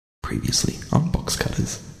Previously on Box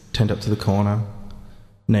Cutters. Turned up to the corner.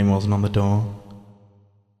 Name wasn't on the door.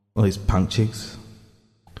 All these punk chicks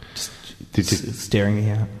just staring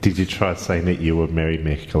me out. Did you try saying that you were Mary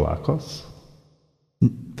Mechalakos?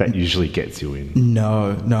 That usually gets you in.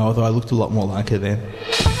 No, although I looked a lot more like her then.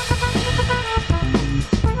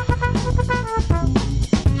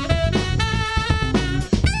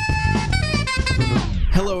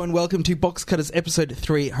 Hello and welcome to Box Cutters episode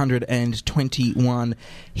 321.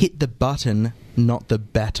 Hit the button, not the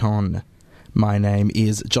baton. My name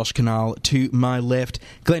is Josh Canal. To my left,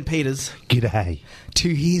 Glenn Peters. G'day.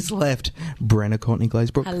 To his left, Brenna Courtney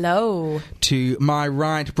Glazebrook. Hello. To my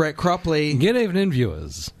right, Brett Cropley. Good evening,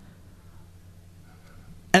 viewers.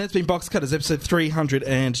 And it's been Box Cutters episode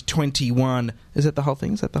 321. Is that the whole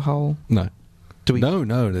thing? Is that the whole... No. Do we...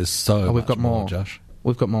 No, there's so we've got more, Josh.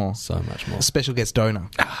 We've got more. So much more. A special guest donor.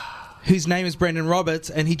 Whose name is Brendan Roberts,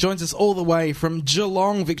 and he joins us all the way from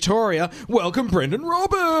Geelong, Victoria. Welcome, Brendan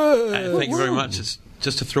Roberts! Thank you very much. It's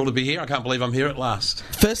just a thrill to be here. I can't believe I'm here at last.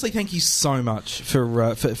 Firstly, thank you so much for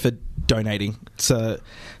donating. It's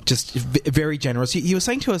just very generous. You were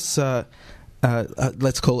saying to us,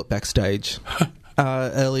 let's call it backstage,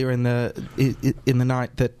 earlier in the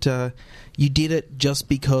night that you did it just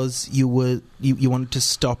because you wanted to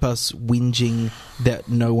stop us whinging that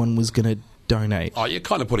no one was going to donate. Oh, you're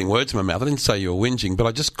kind of putting words in my mouth. I didn't say you were whinging, but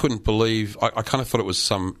I just couldn't believe... I kind of thought it was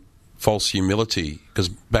some false humility, because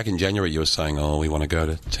back in January you were saying, we want to go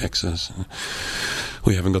to Texas.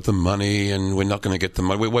 We haven't got the money, and we're not going to get the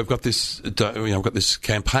money. We've got this, we've got this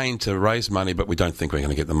campaign to raise money, but we don't think we're going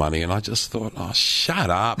to get the money. And I just thought, shut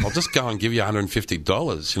up! I'll just go and give you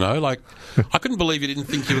 $150. You know, like I couldn't believe you didn't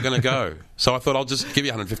think you were going to go. So I thought I'll just give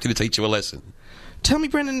you $150 to teach you a lesson. Tell me,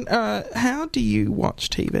 Brendan, how do you watch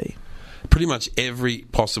TV? Pretty much every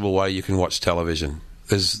possible way you can watch television.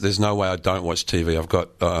 There's no way I don't watch TV. I've got.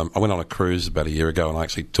 I went on a cruise about a year ago, and I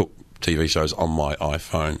actually took TV shows on my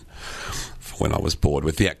iPhone when I was bored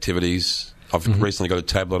with the activities. I've recently got a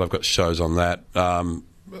tablet. I've got shows on that.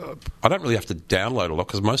 I don't really have to download a lot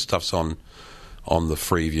because most stuff's on the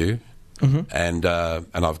Freeview. And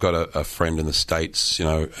I've got a friend in the States,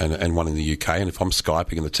 and one in the UK. And if I'm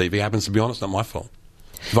Skyping and the TV happens to be on, it's not my fault.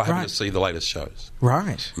 If I happen to see the latest shows.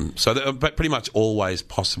 Right. So, but pretty much always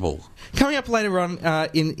possible. Coming up later on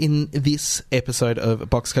in this episode of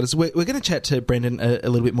Box Cutters, we're going to chat to Brendan a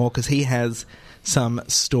little bit more because he has some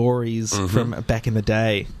stories from back in the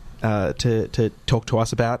day to talk to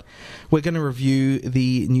us about. We're going to review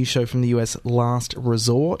the new show from the US, Last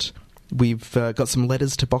Resort. We've got some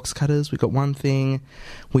letters to Box Cutters. We've got one thing.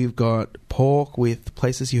 We've got Pork with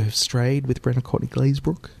Places You Have Strayed with Brenna Courtney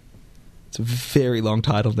Glazebrook. It's a very long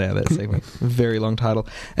title now, that segment. Very long title.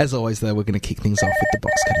 As always, though, we're going to kick things off with the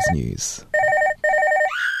Box Cutters news.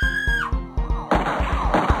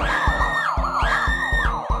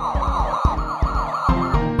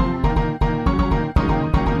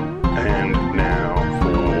 And now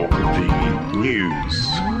for the news.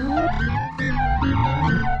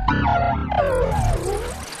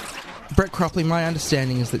 Brett Cropley, my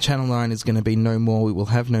understanding is that Channel 9 is going to be no more. We will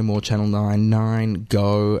have no more Channel 9,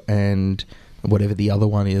 Go, and whatever the other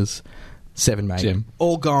one is. 7 maybe. Jim.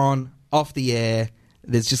 All gone, off the air.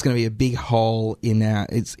 There's just going to be a big hole in our...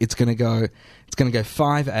 It's going to go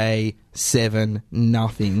 5A, 7,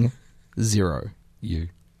 nothing, 0. You.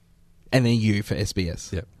 And then U for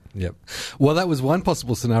SBS. Yep. Well, that was one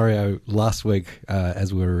possible scenario last week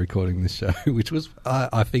as we were recording this show, which was,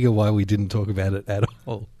 I figure, why we didn't talk about it at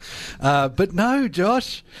all. But no,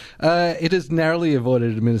 Josh, it has narrowly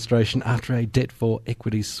avoided administration after a debt for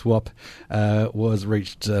equity swap was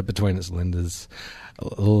reached between its lenders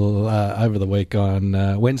over the week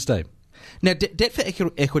on Wednesday. Now, debt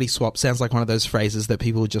for equity swap sounds like one of those phrases that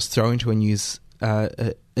people just throw into a news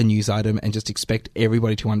item and just expect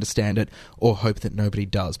everybody to understand it or hope that nobody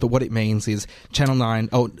does. But what it means is Channel 9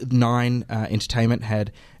 Entertainment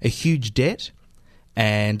had a huge debt,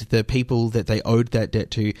 and the people that they owed that debt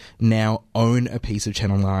to now own a piece of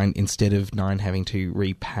Channel 9 instead of 9 having to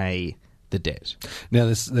repay the debt. Now,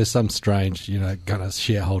 there's some strange, kind of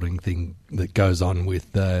shareholding thing that goes on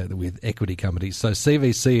with equity companies. So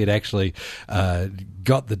CVC had actually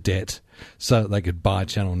got the debt so that they could buy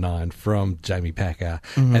Channel 9 from Jamie Packer,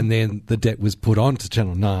 and then the debt was put onto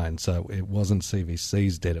Channel 9, so it wasn't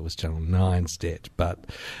CVC's debt, it was Channel 9's debt, but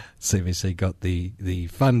CVC got the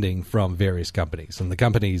funding from various companies, and the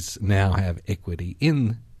companies now have equity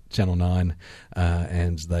in Channel 9,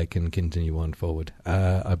 and they can continue on forward.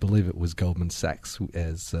 I believe it was Goldman Sachs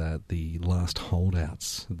as the last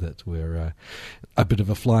holdouts that were a bit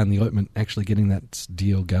of a fly in the ointment actually getting that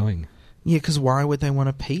deal going. Yeah, because why would they want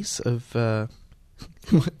a piece of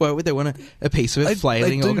Why would they want a piece of a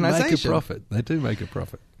flailing organisation? They do make a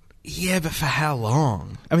profit. Yeah, but for how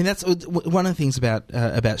long? I mean, that's one of the things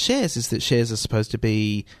about shares is that shares are supposed to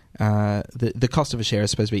be the cost of a share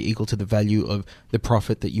is supposed to be equal to the value of the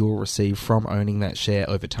profit that you will receive from owning that share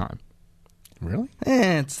over time. Really?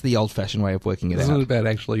 It's the old-fashioned way of working it Isn't out. it about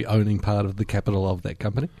actually owning part of the capital of that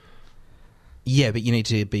company? Yeah, but you need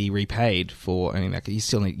to be repaid for owning that.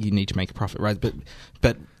 You need to make a profit, right?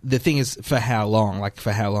 But the thing is, for how long? Like,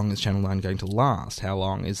 for how long is Channel 9 going to last? How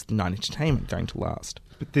long is Nine Entertainment going to last?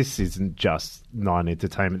 But this isn't just Nine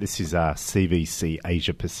Entertainment. This is CVC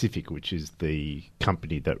Asia Pacific, which is the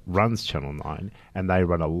company that runs Channel 9, and they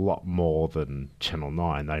run a lot more than Channel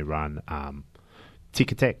 9. They run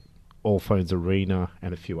Ticketek, All Phones Arena,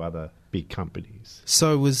 and a few other big companies.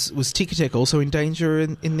 So was Ticketek also in danger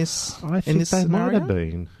in this? I think in this they scenario? might have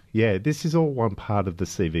been. Yeah, this is all one part of the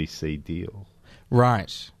CVC deal.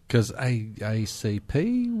 Right. Because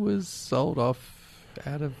ACP was sold off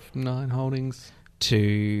out of Nine Holdings.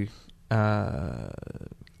 To They're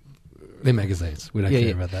magazines. We don't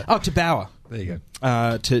care about that. Oh, to Bauer. There you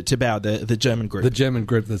go. To Bauer, the German group. The German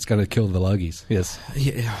group that's going to kill the Logies. Yes.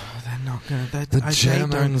 Yeah, they're not going to. The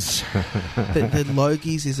Germans. The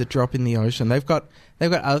Logies is a drop in the ocean. They've got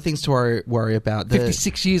other things to worry about.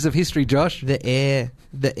 56 years of history, Josh. The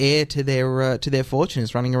heir to their fortune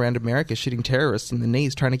is running around America shooting terrorists in the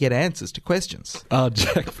knees, trying to get answers to questions. Oh,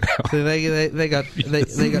 Jack Bauer. So they got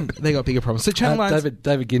bigger problems. So Channel 9's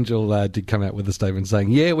David Gingell did come out with a statement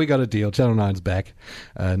saying, "Yeah, we got a deal. Channel 9's back.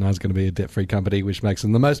 9's going to be a debt-free company, which makes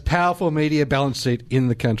them the most powerful media balance sheet in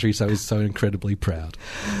the country. So he's so incredibly proud."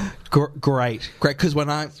 Great. Because when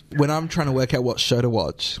I'm trying to work out what show to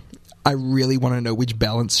watch, I really want to know which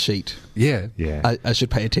balance sheet Yeah. I should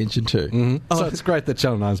pay attention to. Mm-hmm. So it's great that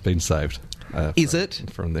Channel 9's been saved. Is it?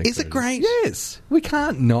 From their Is it great? Yes. We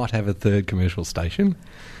can't not have a third commercial station.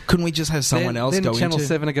 Couldn't we just have someone else then go Channel into...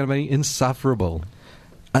 7 are going to be insufferable.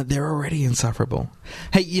 They're already insufferable.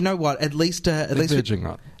 Hey, you know what? At least we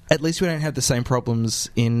don't have the same problems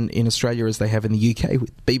in Australia as they have in the UK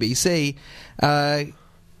with BBC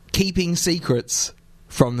keeping secrets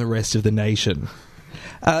from the rest of the nation.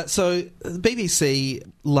 So the BBC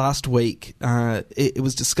last week, it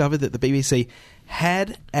was discovered that the BBC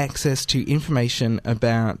had access to information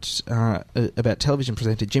about television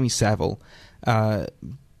presenter Jimmy Savile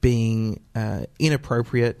being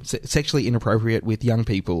sexually inappropriate with young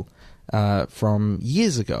people from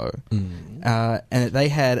years ago, and they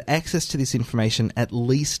had access to this information at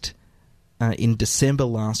least in December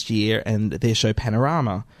last year, and their show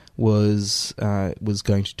Panorama was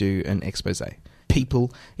going to do an expose.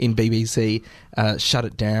 People in BBC shut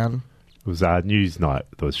it down. It was Newsnight,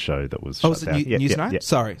 the show that was shut down. Newsnight? Yeah.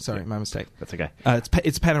 Sorry, my mistake. That's okay.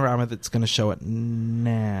 It's Panorama that's going to show it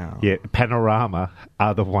now. Yeah, Panorama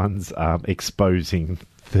are the ones exposing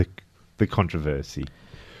the controversy.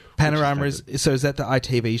 Panorama is that the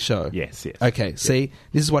ITV show? Yes. Okay, see,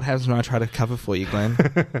 this is what happens when I try to cover for you, Glenn.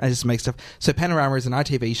 I just make stuff. So Panorama is an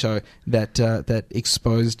ITV show that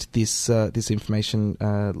exposed this information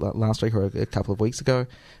last week or a couple of weeks ago.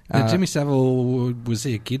 Jimmy Savile, was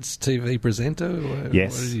he a kids' TV presenter?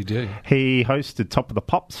 Yes. What did he do? He hosted Top of the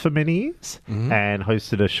Pops for many years and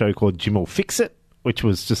hosted a show called Jim Will Fix It, which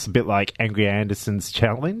was just a bit like Angry Anderson's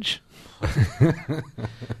Challenge.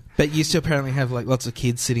 But you still apparently have like lots of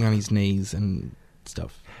kids sitting on his knees and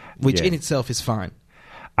stuff, which in itself is fine.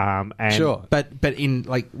 And Sure, but in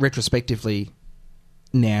like retrospectively,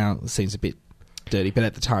 now it seems a bit dirty. But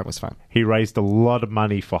at the time, it was fine. he raised a lot of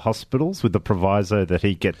money for hospitals with the proviso that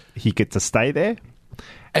he get to stay there.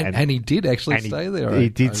 and he did actually stay there. He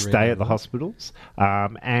did stay at the hospitals,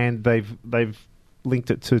 and they've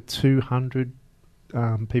linked it to 200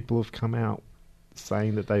 people have come out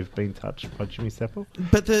saying that they've been touched by Jimmy Savile.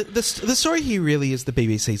 But the story here really is the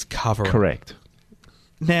BBC's cover. Correct.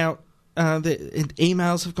 Now, the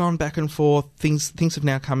emails have gone back and forth. Things have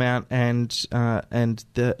now come out, and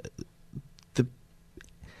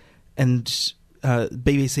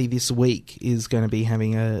BBC this week is going to be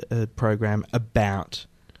having a program about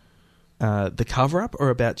the cover-up or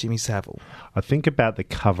about Jimmy Savile. I think about the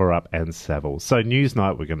cover-up and Savile. So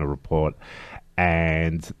Newsnight were going to report,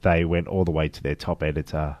 and they went all the way to their top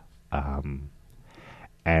editor, and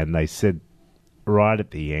they said right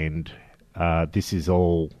at the end, this is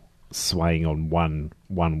all swaying on one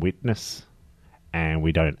witness, and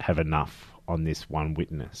we don't have enough on this one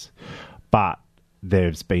witness. But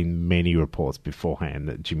there's been many reports beforehand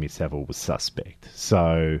that Jimmy Savile was suspect.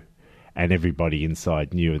 So, and everybody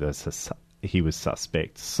inside knew that he was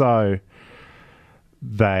suspect. So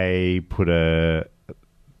they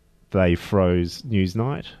froze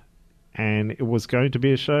Newsnight, and it was going to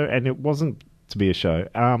be a show, and it wasn't to be a show.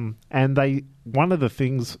 And one of the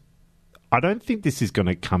things, I don't think this is going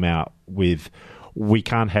to come out with, we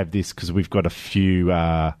can't have this because we've got a few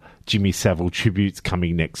Jimmy Savile tributes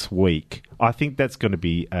coming next week. I think that's going to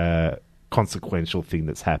be a consequential thing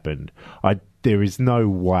that's happened. There is no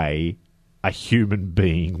way a human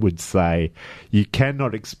being would say, you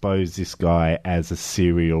cannot expose this guy as a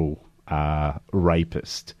serial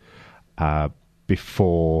rapist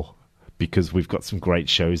because we've got some great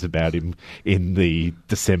shows about him in the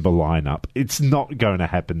December lineup. It's not going to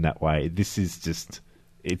happen that way. This is just,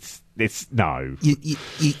 it's no.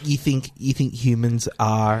 You think humans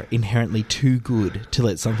are inherently too good to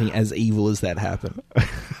let something as evil as that happen?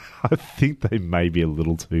 I think they may be a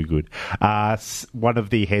little too good. One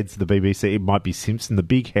of the heads of the BBC, it might be Simpson, the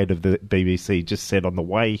big head of the BBC, just said on the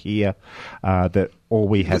way here that all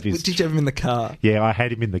we have is... Did you have him in the car? Yeah, I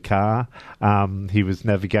had him in the car. He was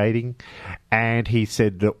navigating, and he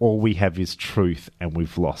said that all we have is truth, and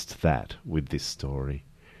we've lost that with this story.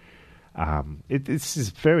 This is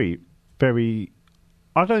very, very...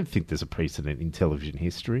 I don't think there's a precedent in television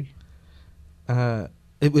history.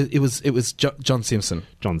 It was John Simpson.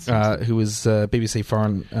 John Simpson, who was BBC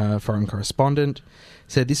foreign correspondent,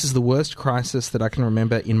 said, "This is the worst crisis that I can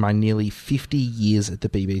remember in my nearly 50 years at the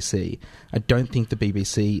BBC. I don't think the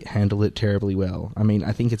BBC handled it terribly well. I mean,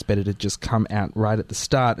 I think it's better to just come out right at the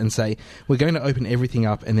start and say, we're going to open everything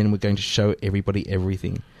up and then we're going to show everybody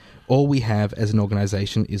everything. All we have as an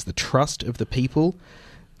organisation is the trust of the people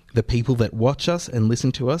that watch us and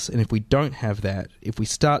listen to us, and if we don't have that, if we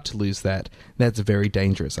start to lose that, that's very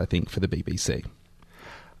dangerous, I think, for the BBC."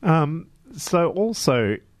 So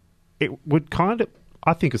also, it would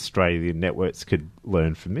I think Australian networks could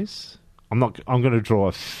learn from this. I'm going to draw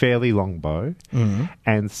a fairly long bow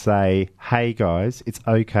and say, hey guys, it's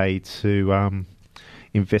okay to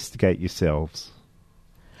investigate yourselves.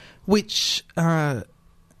 Which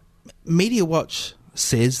Media Watch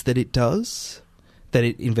says that it does, that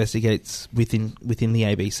it investigates within the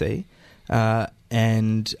ABC,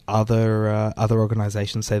 and other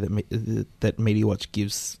organisations say that Media Watch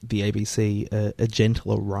gives the ABC a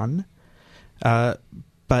gentler run.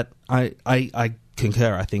 But I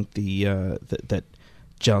concur. I think that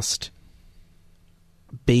just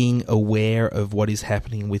being aware of what is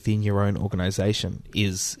happening within your own organisation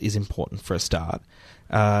is important for a start.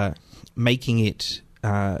 Making it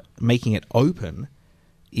open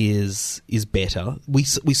is better. We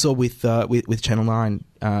saw with Channel 9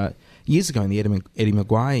 years ago in the Eddie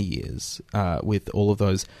Maguire years, with all of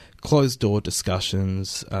those closed door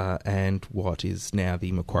discussions and what is now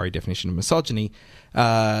the Macquarie definition of misogyny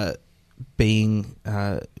being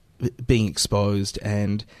exposed,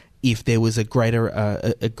 and if there was a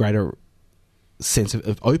greater sense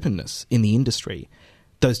of openness in the industry,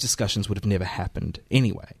 those discussions would have never happened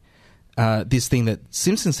anyway. This thing that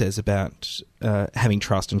Simpson says about having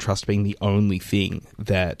trust, and trust being the only thing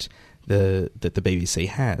that the BBC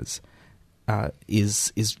has,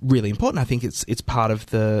 is really important. I think it's part of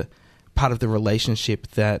the relationship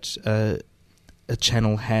that a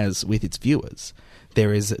channel has with its viewers.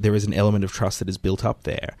 There is an element of trust that is built up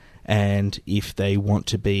there, and if they want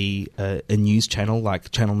to be a news channel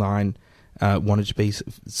like Channel 9 wanted to be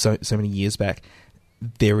so many years back,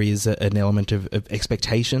 there is an element of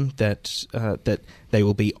expectation that they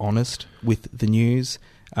will be honest with the news.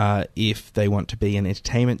 If they want to be an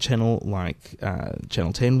entertainment channel like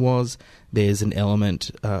Channel 10 was, there's an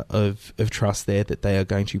element of trust there that they are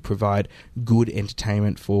going to provide good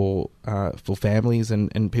entertainment for families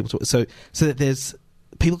and people so that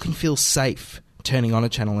people can feel safe turning on a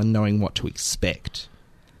channel and knowing what to expect.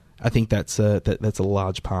 I think that's a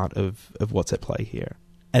large part of what's at play here,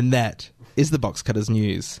 and that is the Box Cutters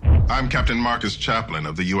News. I'm Captain Marcus Chaplin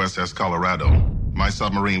of the USS Colorado. My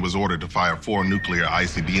submarine was ordered to fire 4 nuclear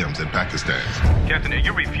ICBMs at Pakistan. Captain, are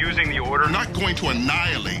you refusing the order? We're not going to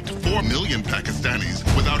annihilate 4 million Pakistanis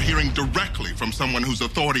without hearing directly from someone whose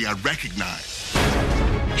authority I recognize.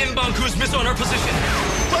 Inbound cruise missile on our position.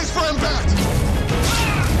 Brace for impact!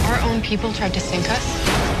 Our own people tried to sink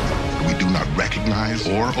us. We do not recognize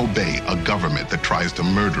or obey a government that tries to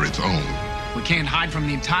murder its own. We can't hide from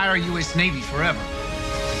the entire U.S. Navy forever.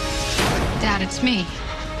 Dad, it's me.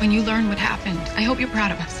 When you learn what happened, I hope you're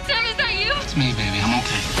proud of us. Sam, is that you? It's me, baby. I'm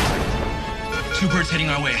okay. 2 birds heading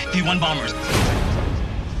our way. B-1 bombers.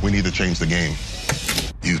 We need to change the game.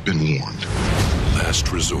 You've been warned.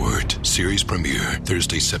 Last Resort. Series premiere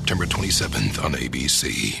Thursday, September 27th on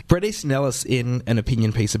ABC. Bret Easton Ellis, in an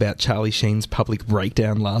opinion piece about Charlie Sheen's public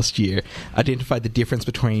breakdown last year, identified the difference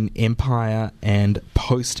between Empire and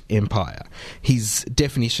post-Empire. His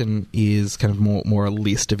definition is kind of more a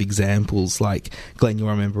list of examples, like, Glenn, you'll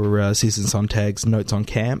remember Susan Sontag's Notes on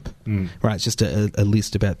Camp, right? It's just a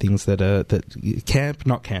list about things that camp,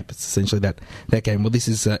 not camp. It's essentially that game. Well, this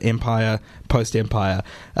is Empire, post-Empire.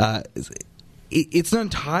 It's not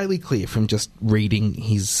entirely clear from just reading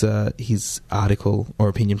his article or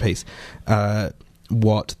opinion piece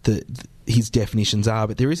what his definitions are,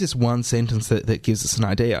 but there is this one sentence that gives us an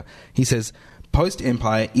idea. He says,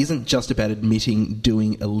 post-Empire isn't just about admitting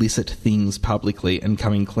doing illicit things publicly and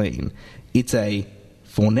coming clean. It's a,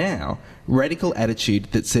 for now, radical attitude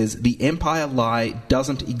that says the Empire lie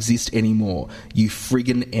doesn't exist anymore, you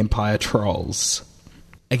friggin' Empire trolls.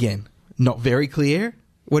 Again, not very clear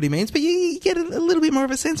what he means, but you get a little bit more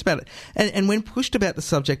of a sense about it. And when pushed about the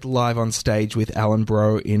subject live on stage with Alan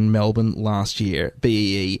Bro in Melbourne last year,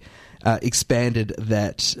 BEE expanded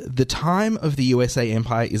that the time of the USA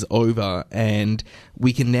Empire is over and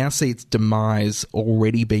we can now see its demise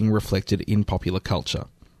already being reflected in popular culture.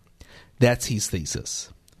 That's his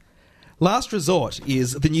thesis. Last Resort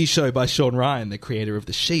is the new show by Sean Ryan, the creator of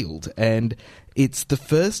The Shield, and it's the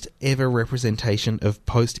first ever representation of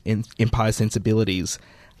post-Empire sensibilities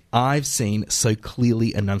I've seen so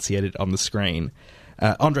clearly enunciated on the screen.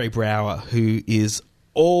 Andre Braugher, who is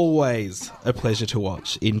always a pleasure to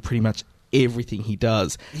watch in pretty much everything he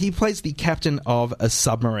does. He plays the captain of a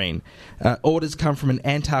submarine. Orders come from an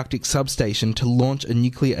Antarctic substation to launch a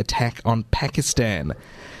nuclear attack on Pakistan.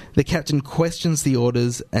 The captain questions the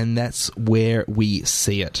orders, and that's where we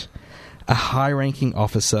see it. A high-ranking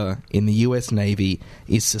officer in the US Navy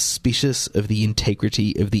is suspicious of the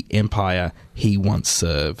integrity of the empire he once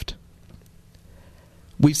served.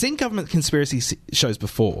 We've seen government conspiracy shows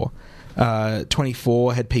before.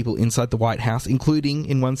 24 had people inside the White House, including,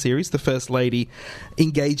 in one series, the First Lady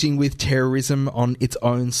engaging with terrorism on its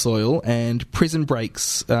own soil, and Prison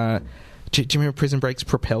Break's... Do you remember Prison Break's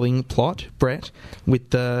propelling plot, Brett?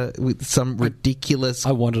 With some ridiculous...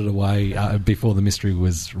 I wandered away before the mystery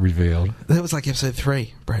was revealed. That was like episode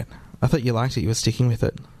 3, Brett. I thought you liked it. You were sticking with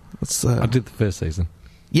it. I did the first season.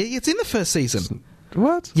 Yeah, it's in the first season.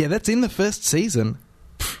 What? Yeah, that's in the first season.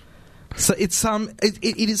 So it is some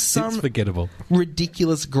it's forgettable,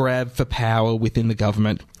 ridiculous grab for power within the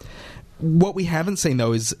government. What we haven't seen,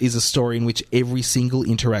 though, is a story in which every single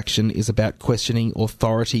interaction is about questioning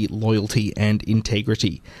authority, loyalty, and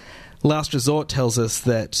integrity. Last Resort tells us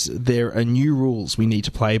that there are new rules we need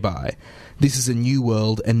to play by. This is a new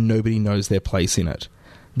world, and nobody knows their place in it.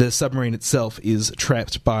 The submarine itself is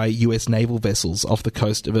trapped by US naval vessels off the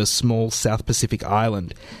coast of a small South Pacific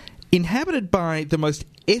island, inhabited by the most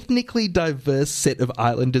ethnically diverse set of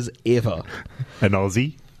islanders ever. An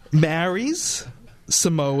Aussie? Maoris,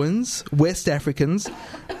 Samoans, West Africans,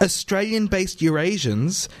 Australian-based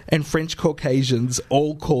Eurasians, and French Caucasians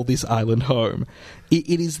all call this island home.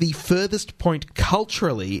 It is the furthest point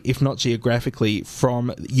culturally, if not geographically,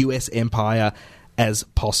 from US empire as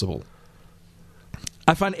possible.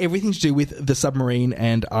 I find everything to do with the submarine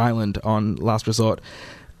and island on Last Resort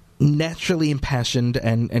naturally impassioned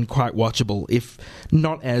and quite watchable, if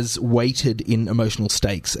not as weighted in emotional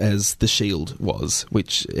stakes as The Shield was,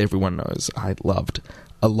 which everyone knows I loved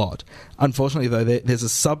a lot. Unfortunately, though, there's a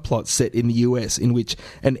subplot set in the US in which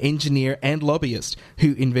an engineer and lobbyist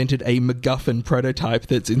who invented a MacGuffin prototype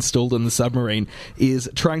that's installed on the submarine is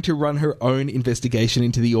trying to run her own investigation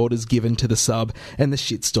into the orders given to the sub and the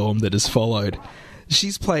shitstorm that has followed.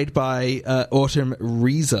 She's played by Autumn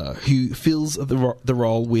Reeser, who fills the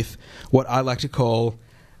role with what I like to call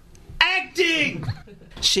acting.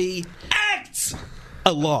 She acts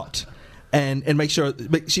a lot, and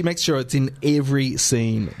she makes sure it's in every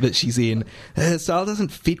scene that she's in. Her style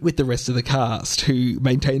doesn't fit with the rest of the cast, who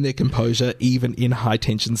maintain their composure even in high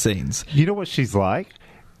tension scenes. You know what she's like?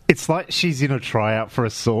 It's like she's in a tryout for a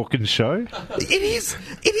Sorkin show. It is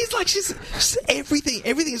like she's everything.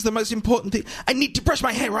 Everything is the most important thing. I need to brush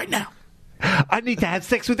my hair right now. I need to have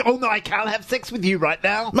sex with... Oh, no, I can't have sex with you right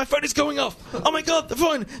now. My phone is going off. Oh, my God, the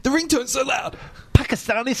ringtone's so loud.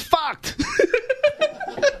 Pakistan is fucked.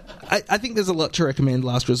 I think there's a lot to recommend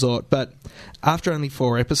Last Resort, but after only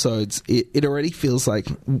 4 episodes, it already feels like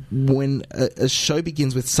when a show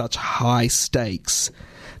begins with such high stakes,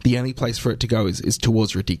 the only place for it to go is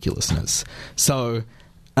towards ridiculousness. So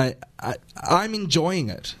I'm enjoying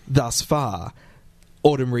it thus far.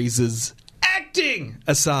 Autumn Reeser's acting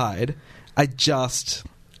aside, I just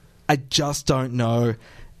don't know.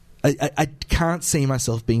 I can't see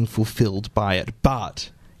myself being fulfilled by it.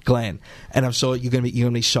 But Glenn, and I'm sure you're going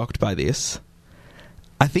to be shocked by this,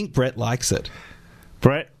 I think Brett likes it.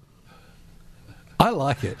 Brett, I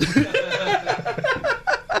like it.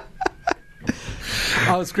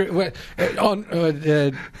 I was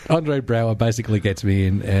Andre Brower basically gets me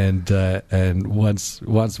in, and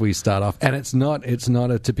once we start off, and it's not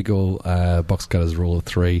a typical Box Cutters Rule of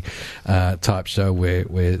Three type show where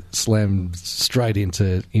we're slammed straight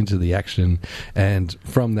into the action, and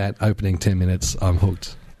from that opening 10 minutes, I'm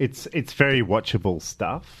hooked. It's very watchable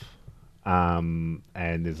stuff, and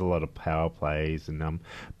there's a lot of power plays, and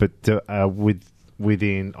but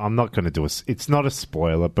within, I'm not going to do it's not a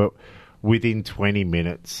spoiler, but within 20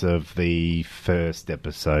 minutes of the first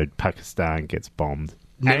episode, Pakistan gets bombed.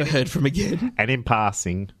 Never heard from again. And in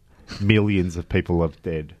passing, millions of people are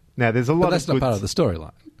dead. Now, there's a lot but that's not part of the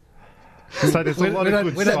storyline. So there's a lot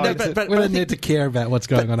of good sides. We don't need to care about what's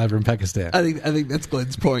going on over in Pakistan. I think that's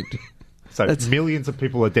Glenn's point. So millions of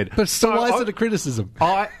people are dead. But so why is it a criticism?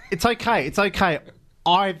 It's okay. It's okay.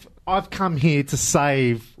 I've come here to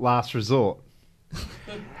save Last Resort,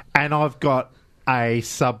 and I've got a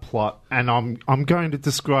subplot, and I'm going to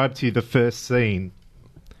describe to you the first scene.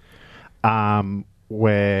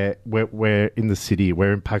 Where we're in the city,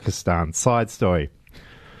 we're in Pakistan. Side story,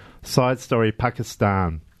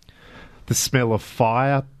 Pakistan. The smell of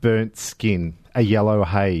fire, burnt skin, a yellow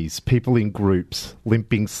haze, people in groups,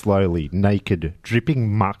 limping slowly, naked,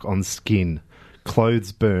 dripping muck on skin,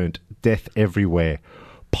 clothes burnt, death everywhere,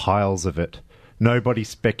 piles of it. Nobody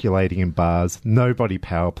speculating in bars, nobody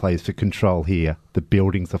power plays for control here. The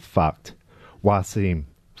buildings are fucked. Wasim,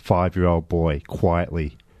 5-year-old boy,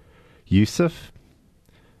 quietly. Yusuf,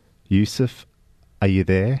 are you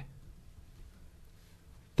there?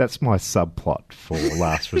 That's my subplot for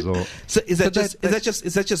Last Resort. So is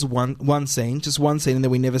that just one scene, and then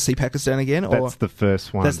we never see Pakistan again? Or that's the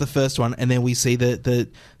first one. That's the first one, and then we see the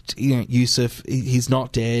Yusuf. He's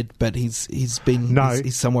not dead, but he's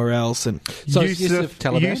somewhere else. And so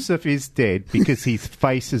Yusuf is dead because his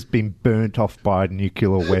face has been burnt off by a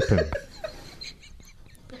nuclear weapon.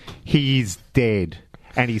 He is dead.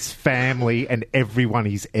 And his family and everyone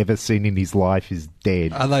he's ever seen in his life is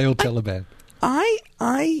dead. Are they all Taliban? I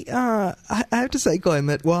have to say, Glenn,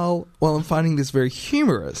 that while I'm finding this very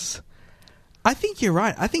humorous, I think you're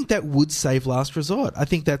right. I think that would save Last Resort. I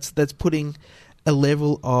think that's putting a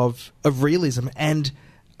level of realism and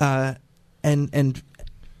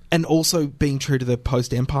also being true to the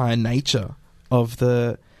post-Empire nature of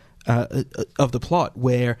the plot,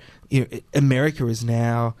 where America is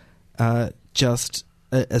now just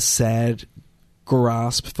a sad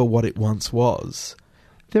grasp for what it once was.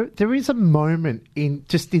 There is a moment in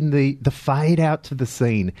the fade out to the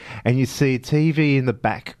scene, and you see a TV in the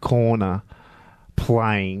back corner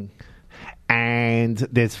playing, and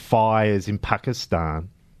there's fires in Pakistan.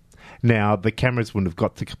 Now, the cameras wouldn't have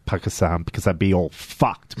got to Pakistan because they'd be all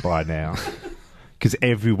fucked by now, because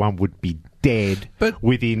everyone would be dead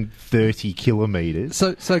within 30 kilometres.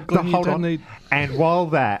 So Glenn, you don't need... And while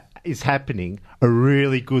that is happening, a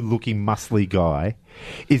really good-looking, muscly guy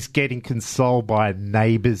is getting consoled by a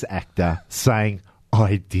Neighbours actor saying,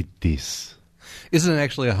 "I did this." Isn't it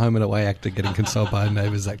actually a home and away actor getting consoled by a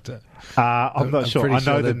Neighbours actor? I'm not sure. I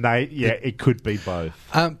know it could be both.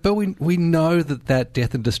 But we know that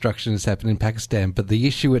death and destruction has happened in Pakistan, but the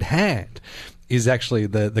issue at hand is actually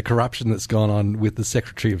the corruption that's gone on with the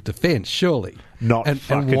Secretary of Defence, surely. Not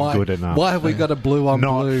good enough. Why have we got a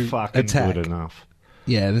blue-on-blue attack? Not fucking good enough.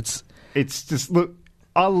 Yeah, it's just, look,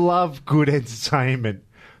 I love good entertainment,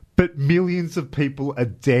 but millions of people are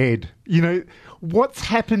dead. What's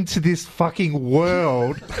happened to this fucking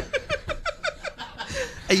world?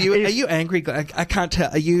 Are you angry? I can't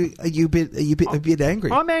tell. Are you a bit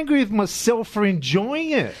angry? I'm angry with myself for enjoying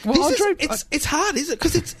it. Well, it's hard, is it?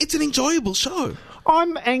 Because it's an enjoyable show.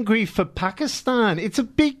 I'm angry for Pakistan. It's a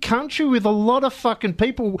big country with a lot of fucking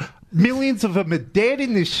people. Millions of them are dead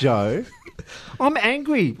in this show. I'm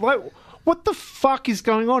angry. Like, what the fuck is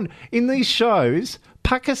going on? In these shows,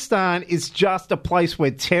 Pakistan is just a place where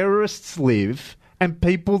terrorists live and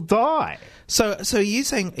people die. So are you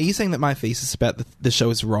saying that my thesis about the show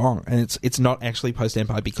is wrong, and it's not actually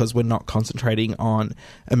post-Empire because we're not concentrating on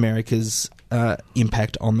America's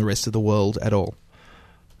impact on the rest of the world at all?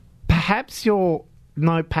 Perhaps your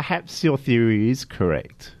theory is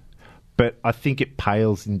correct, but I think it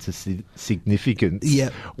pales into significance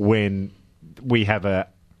when we have a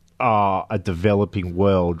developing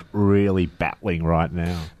world really battling right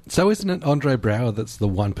now. So isn't it Andre Brower that's the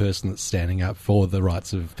one person that's standing up for the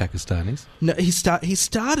rights of Pakistanis? No, he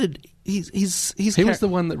started He was the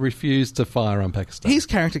one that refused to fire on Pakistan. His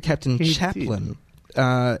character, Captain Chaplin,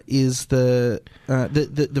 is the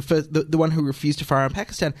one who refused to fire on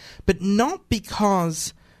Pakistan, but not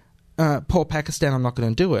because poor Pakistan, I'm not going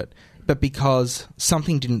to do it, but because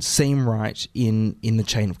something didn't seem right in the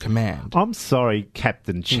chain of command. I'm sorry,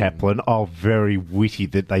 Captain Chaplin. Oh, very witty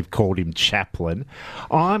that they've called him Chaplin.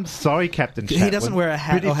 I'm sorry, Captain Chaplin. He doesn't wear a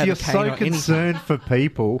hat or have a cane or anything. But if you're so concerned for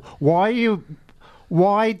people, why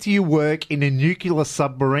do you work in a nuclear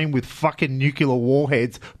submarine with fucking nuclear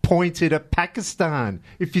warheads pointed at Pakistan?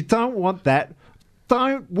 If you don't want that,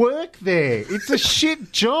 don't work there. It's a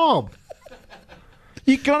shit job.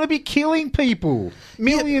 You're going to be killing people.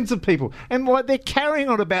 Millions of people. And like they're carrying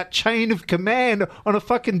on about chain of command on a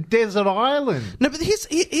fucking desert island. No, but here's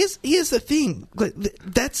the thing.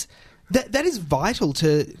 That is vital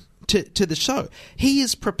to the show. He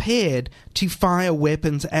is prepared to fire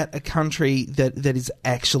weapons at a country that is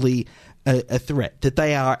actually a threat, that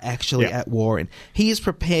they are actually at war in. He is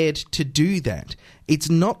prepared to do that. It's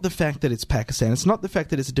not the fact that it's Pakistan. It's not the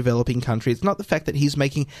fact that it's a developing country. It's not the fact that he's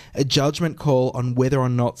making a judgment call on whether or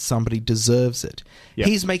not somebody deserves it. Yep.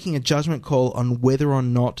 He's making a judgment call on whether or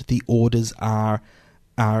not the orders are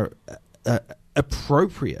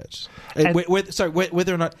appropriate.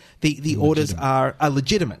 Whether or not the orders are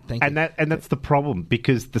legitimate. Thank you. And that's the problem,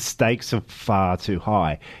 because the stakes are far too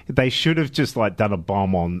high. They should have just like done a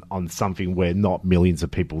bomb on something where not millions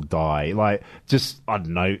of people die. Like just, I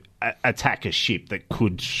don't know, attack a ship that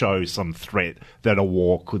could show some threat that a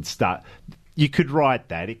war could start. You could write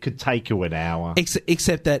that. It could take you an hour.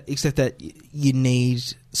 Except that you need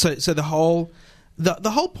the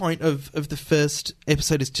whole point of the first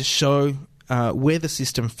episode is to show where the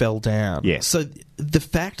system fell down. Yes. So the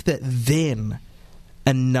fact that then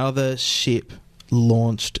another ship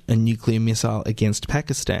launched a nuclear missile against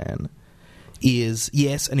Pakistan is,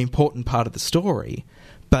 yes, an important part of the story,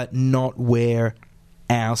 but not where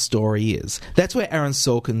our story is. That's where Aaron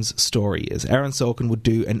Sorkin's story is. Aaron Sorkin would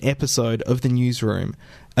do an episode of The Newsroom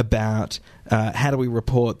about how do we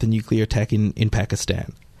report the nuclear attack in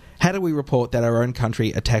Pakistan? How do we report that our own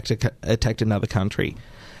country attacked another country?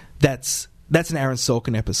 That's an Aaron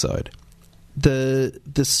Sorkin episode.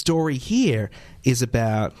 The story here is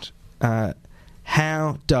about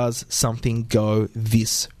how does something go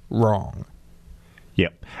this wrong?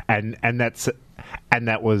 Yep, and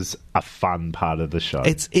that was a fun part of the show.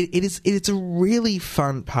 It's a really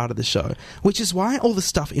fun part of the show, which is why all the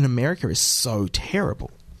stuff in America is so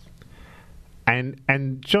terrible.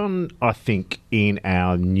 And John, I think in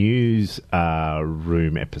our news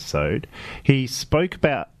room episode, he spoke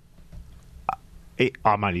about.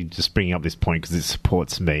 I'm only just bringing up this point because it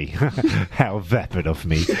supports me. How vapid of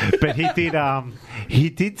me! But he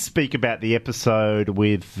did speak about the episode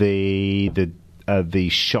with the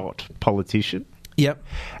shot politician. Yep.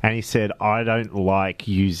 And he said, I don't like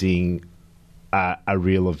using a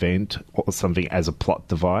real event or something as a plot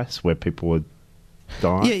device where people would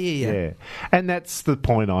die. Yeah. And that's the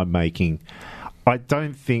point I'm making. I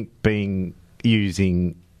don't think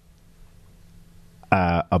using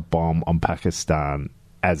a bomb on Pakistan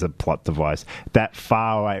as a plot device that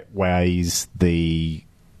far outweighs the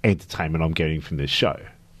entertainment I'm getting from this show.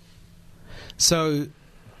 So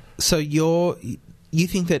you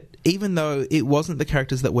think that even though it wasn't the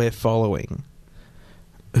characters that we're following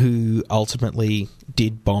who ultimately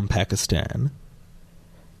did bomb Pakistan,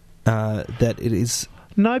 that it is...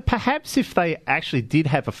 No, perhaps if they actually did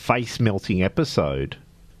have a face-melting episode...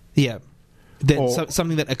 Yeah.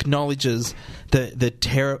 Something that acknowledges the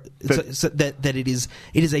terror, that it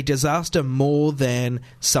is a disaster more than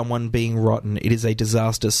someone being rotten. It is a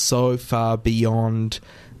disaster so far beyond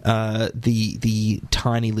the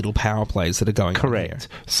tiny little power plays that are going on here. Correct.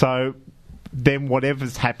 So then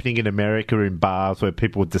whatever's happening in America in bars where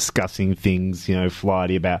people are discussing things,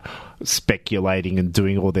 flighty about speculating and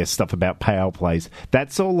doing all their stuff about power plays,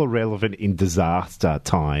 that's all irrelevant in disaster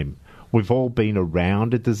time. We've all been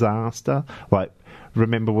around a disaster. Like,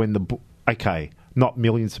 remember when not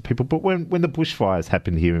millions of people, but when the bushfires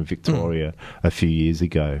happened here in Victoria a few years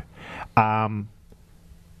ago,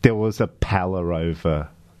 there was a pallor over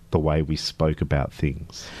the way we spoke about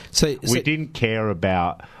things. So we didn't care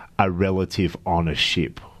about a relative on a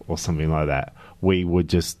ship or something like that. We were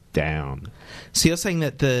just down. So you're saying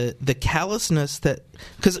that the callousness that...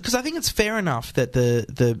 Because I think it's fair enough that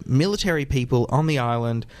the military people on the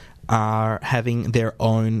island are having their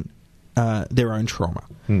own trauma,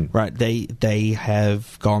 right? They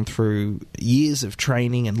have gone through years of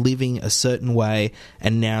training and living a certain way,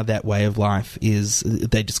 and now that way of life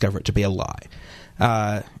they discover it to be a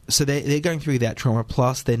lie. So they're going through that trauma.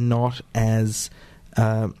 Plus, they're not as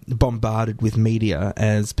bombarded with media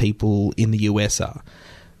as people in the US are.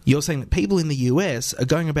 You're saying that people in the US are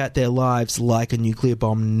going about their lives like a nuclear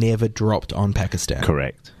bomb never dropped on Pakistan.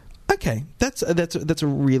 Correct. Okay, that's a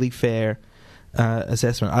really fair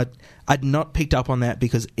assessment. I'd not picked up on that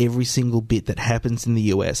because every single bit that happens in the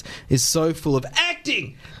US is so full of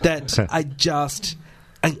acting that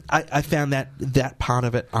I found that part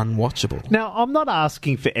of it unwatchable. Now, I'm not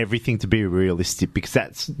asking for everything to be realistic because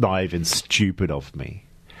that's naive and stupid of me,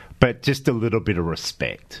 but just a little bit of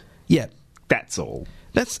respect. Yeah, that's all.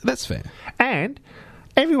 That's fair. And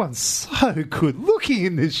everyone's so good looking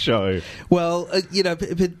in this show. Well,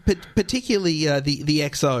 particularly the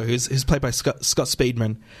XO, who's played by Scott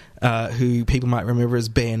Speedman, who people might remember as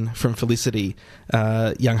Ben from Felicity,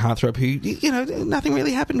 young heartthrob, who nothing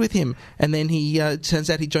really happened with him, and then he turns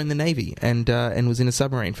out he joined the Navy and was in a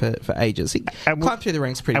submarine for ages. He climbed through the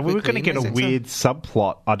ranks pretty quickly. And we were going to get a weird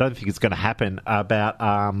subplot. I don't think it's going to happen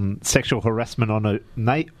about sexual harassment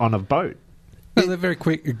on a boat. No, they're very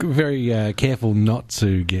careful not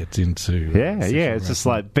to get into. Yeah. It's just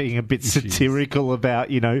like being a bit satirical about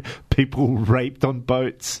people raped on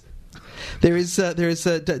boats. There is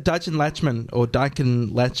Dakin Latchman,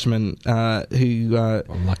 who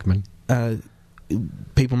Luckman.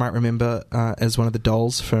 People might remember as one of the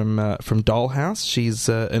dolls from Dollhouse. She's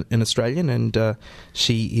an Australian, and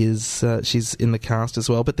she's in the cast as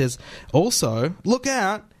well. But there's also, look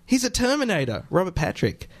out, he's a Terminator, Robert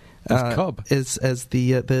Patrick. Cobb as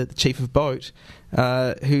the chief of boat,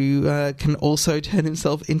 who can also turn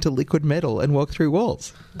himself into liquid metal and walk through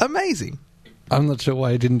walls. Amazing. I'm not sure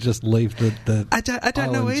why he didn't just leave the I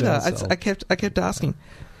don't know either. I kept asking.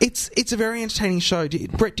 It's a very entertaining show.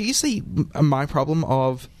 Brett, do you see my problem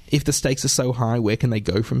of if the stakes are so high, where can they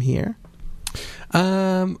go from here?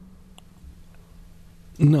 No.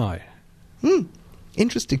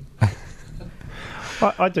 Interesting.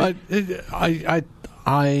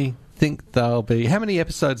 I think they'll be... How many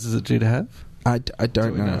episodes is it due to have? I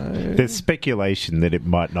don't know. There's speculation that it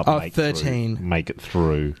might not make 13. Make it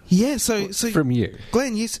through. Yeah, so from you,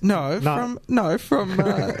 Glenn. From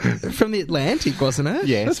the Atlantic, wasn't it?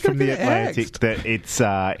 Yes, from the Atlantic. That it's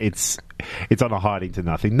on a hiding to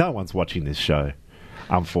nothing. No one's watching this show,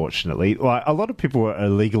 unfortunately. Like, a lot of people are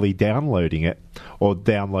illegally downloading it or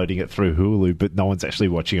downloading it through Hulu, but no one's actually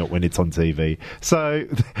watching it when it's on TV. So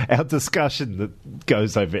our discussion that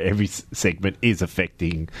goes over every segment is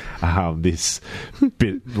affecting this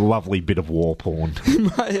lovely bit of war porn.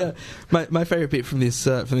 My favourite bit from this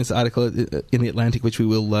article in the Atlantic, which we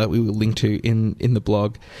will link to in the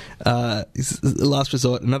blog, is Last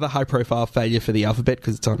Resort, another high profile failure for the alphabet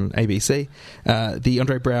because it's on ABC. The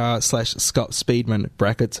Andre Braugher / Scott Speedman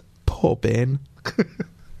brackets poor Ben.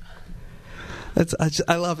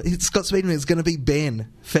 I love it. Scott Speedman is going to be Ben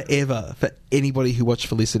forever for anybody who watched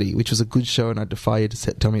Felicity, which was a good show, and I defy you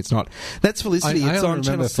to tell me it's not. That's Felicity. It's on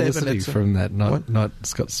Channel 7. Felicity from that, not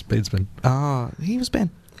Scott Speedman. He was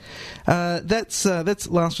Ben. That's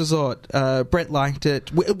Last Resort. Brett liked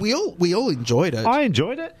it. We all enjoyed it. I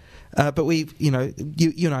enjoyed it, but you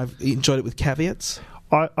and I've enjoyed it with caveats.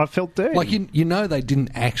 I felt dirty. Like they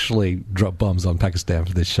didn't actually drop bombs on Pakistan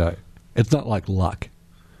for this show. It's not like Luck.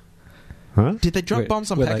 Huh? Did they drop bombs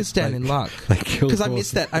on Pakistan in Luck? Because I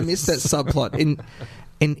missed that subplot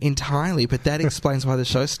entirely, but that explains why the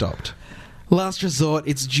show stopped. Last Resort,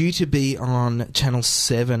 it's due to be on Channel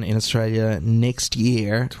 7 in Australia next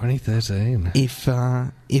year. 2013. If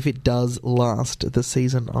it does last the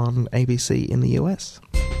season on ABC in the US.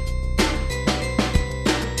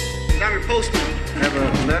 I'm your postman. I have a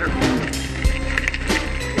letter from you.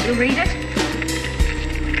 You read it?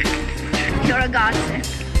 You're a godsend.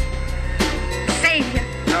 Savior.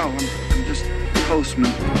 No, I'm just the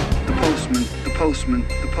postman. The postman. The postman.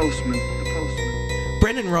 The postman. The postman.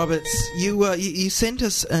 Brendan Roberts, you sent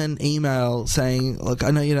us an email saying, look,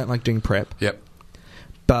 I know you don't like doing prep. Yep.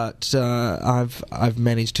 But I've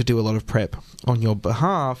managed to do a lot of prep on your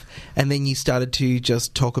behalf, and then you started to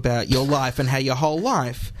just talk about your life and how your whole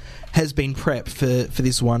life has been prep for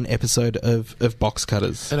this one episode of Box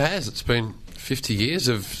Cutters. It has. It's been 50 years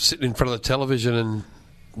of sitting in front of the television and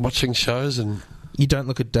watching shows. And you don't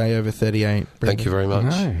look a day over 38, Brendan. Thank you very much.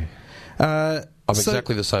 No. I'm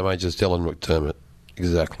exactly the same age as Dylan McDermott.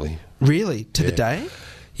 Exactly. Really? To the day?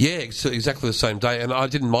 Yeah, exactly the same day. And I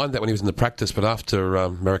didn't mind that when he was in the practice, but after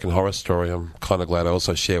American Horror Story, I'm kind of glad I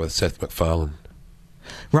also share with Seth MacFarlane.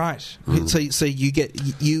 Right. So you get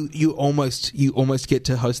you almost get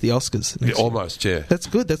to host the Oscars. Yeah, almost, yeah. That's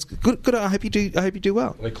good. That's good. Good. I hope you do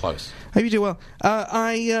well. We're close. I hope you do well.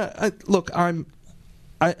 Look, I'm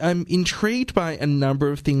intrigued by a number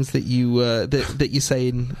of things that you that you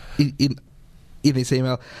say in this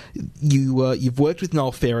email, you've worked with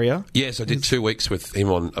Noel Ferrier. Yes, I did 2 weeks with him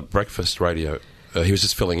on breakfast radio. He was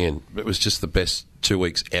just filling in. It was just the best 2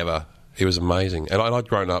 weeks ever. He was amazing. And I'd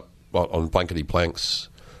grown up on blankety blanks.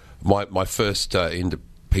 My first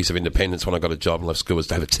piece of independence when I got a job and left school was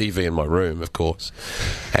to have a TV in my room, of course.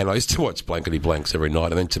 And I used to watch blankety blanks every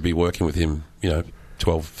night, and then to be working with him,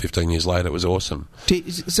 12, 15 years later, it was awesome.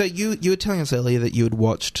 So you were telling us earlier that you had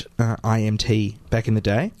watched IMT back in the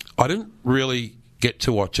day? I didn't really get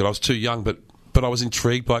to watch it. I was too young, but I was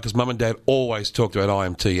intrigued by it because Mum and Dad always talked about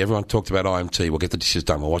IMT. Everyone talked about IMT. We'll get the dishes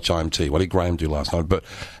done. We'll watch IMT. What did Graham do last night?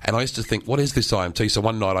 And I used to think, what is this IMT? So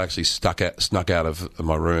one night I actually snuck out of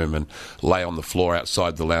my room and lay on the floor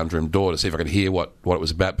outside the lounge room door to see if I could hear what it was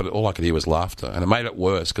about. But all I could hear was laughter. And it made it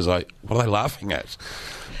worse because what are they laughing at?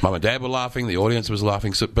 Mum and Dad were laughing. The audience was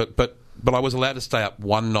laughing. So, but I was allowed to stay up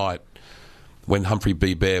one night when Humphrey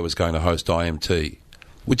B. Bear was going to host IMT,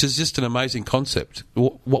 which is just an amazing concept.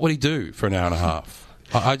 What would he do for an hour and a half?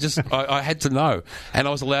 I had to know. And I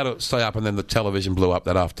was allowed to stay up, and then the television blew up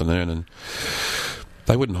that afternoon, and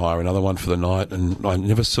they wouldn't hire another one for the night, and I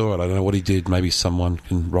never saw it. I don't know what he did. Maybe someone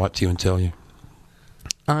can write to you and tell you.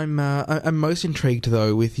 I'm most intrigued,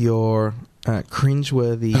 though, with your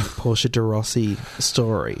cringeworthy Portia de Rossi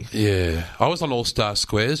story. Yeah. I was on All Star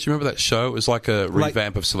Squares. Do you remember that show? It was like a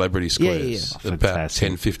revamp of Celebrity Squares about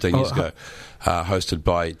 10, 15 years ago, hosted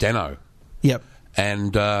by Dano. Yep.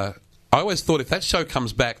 And I always thought if that show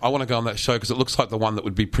comes back, I want to go on that show because it looks like the one that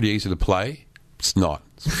would be pretty easy to play. It's not.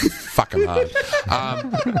 It's fucking hard.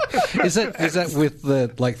 Is that with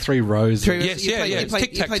the 3 rows? Yes, it's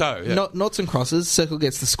tic-tac-toe. Yeah. Noughts and crosses, circle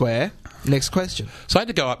gets the square. Next question. So I had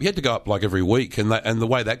to go up. You had to go up like every week, and the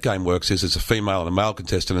way that game works is it's a female and a male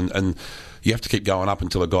contestant, and you have to keep going up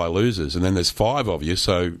until a guy loses, and then there's 5 of you,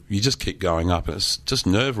 so you just keep going up, and it's just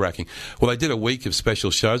nerve-wracking. Well, they did a week of special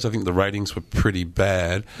shows. I think the ratings were pretty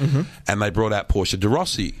bad, and they brought out Portia de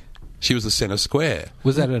Rossi. She was the centre square.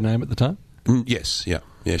 Was that her name at the time? Yes,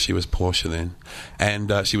 yeah, she was Portia then,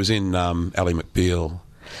 and she was in Ally McBeal.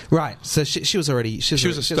 Right, so she was already she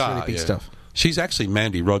was a star. Really big stuff. She's actually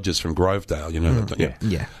Mandy Rogers from Grovedale, you know.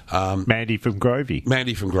 Yeah. Mandy from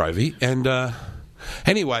Grovey. And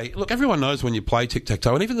anyway, look, everyone knows when you play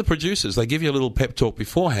tic-tac-toe, and even the producers, they give you a little pep talk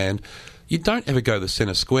beforehand. You don't ever go to the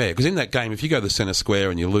centre square, because in that game, if you go to the centre square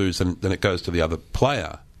and you lose, then it goes to the other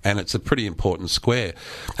player, and it's a pretty important square.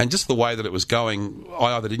 And just the way that it was going,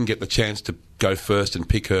 I either didn't get the chance to go first and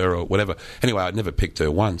pick her or whatever. Anyway, I'd never picked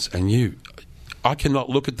her once, and I cannot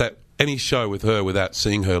look at any show with her without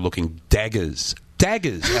seeing her looking daggers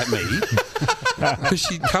at me because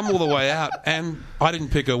she'd come all the way out and I didn't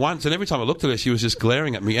pick her once, and every time I looked at her she was just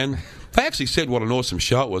glaring at me, and they actually said what an awesome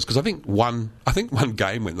show it was, because I think one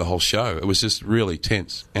game went the whole show. It was just really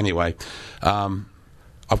tense. Anyway,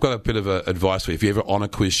 I've got a bit of advice for you. If you're ever on a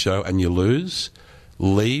quiz show and you lose,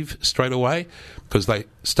 leave straight away, because they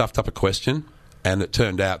stuffed up a question and it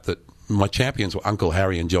turned out that my champions were Uncle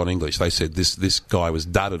Harry and John English. They said this guy was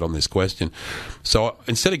dudded on this question. So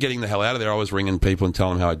instead of getting the hell out of there, I was ringing people and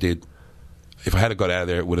telling them how I did. If I had got out of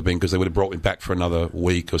there, it would have been because they would have brought me back for another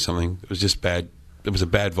week or something. It was just bad. It was a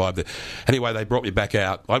bad vibe there. Anyway, they brought me back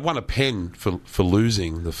out. I won a pen for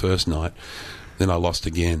losing the first night. Then I lost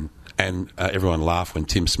again. And everyone laughed when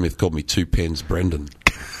Tim Smith called me 2 pens Brendan.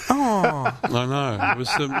 Oh, I know. It was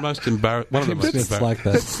the most embarrassing. One of the most embarrassing. Like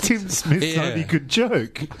that. That's Tim Smith's only good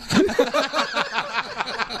joke.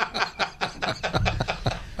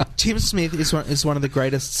 Tim Smith is one of the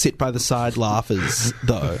greatest sit by the side laughers,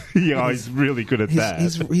 though. Yeah, he's really good at that.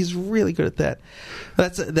 He's really good at that.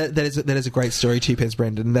 That is a great story, 2 pence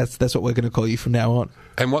Brendan. That's what we're going to call you from now on.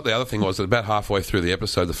 And what the other thing was that about halfway through the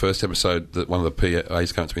episode, the first episode, that one of the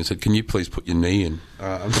PAs came to me and said, "Can you please put your knee in?"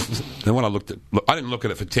 Then when I didn't look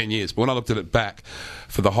at it for 10 years, but when I looked at it back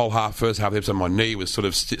for the whole first half of the episode, my knee was sort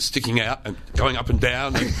of sticking out and going up and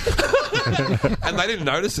down, and, and they didn't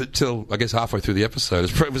notice it till I guess halfway through the episode.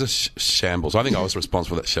 It was a shambles. I think I was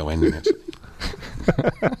responsible for that show ending.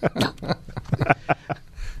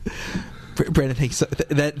 Brendan,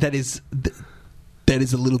 that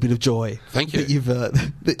is a little bit of joy. Thank you.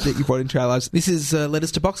 That you brought into our lives. This is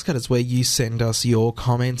Letters to Box Cutters, where you send us your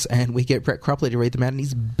comments and we get Brett Cropley to read them out in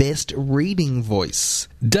his best reading voice.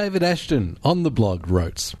 David Ashton on the blog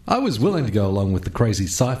wrote, "I was willing to go along with the crazy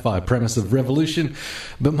sci-fi premise of Revolution,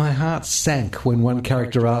 but my heart sank when one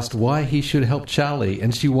character asked why he should help Charlie,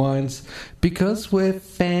 and she whines, 'Because we're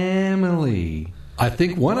family.' I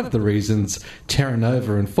think one of the reasons Terra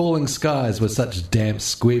Nova and Falling Skies were such damp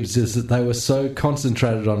squibs is that they were so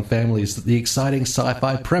concentrated on families that the exciting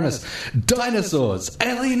sci-fi premise, dinosaurs,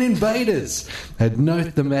 alien invaders, had no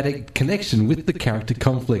thematic connection with the character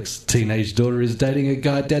conflicts. Teenage daughter is dating a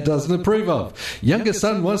guy dad doesn't approve of. Younger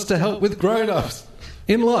son wants to help with grown-ups.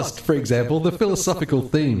 In Lost, for example, the philosophical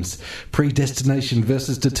themes, predestination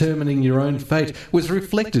versus determining your own fate, was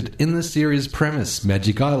reflected in the series' premise.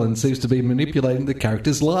 Magic Island seems to be manipulating the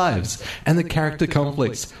characters' lives, and the character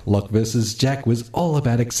conflicts. Locke versus Jack was all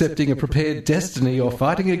about accepting a prepared destiny or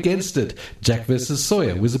fighting against it. Jack versus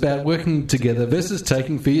Sawyer was about working together versus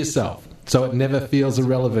taking for yourself. So it never feels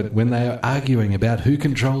irrelevant when they are arguing about who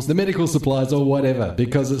controls the medical supplies or whatever,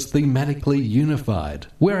 because it's thematically unified.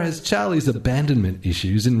 Whereas Charlie's abandonment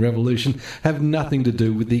issues in Revolution have nothing to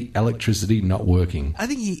do with the electricity not working. I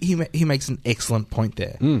think he makes an excellent point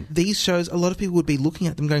there. These shows, a lot of people would be looking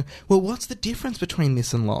at them going, well, what's the difference between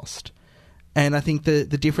this and Lost? And I think the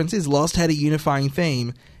difference is Lost had a unifying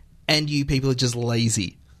theme, and you people are just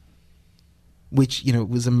lazy. Which,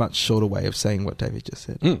 was a much shorter way of saying what David just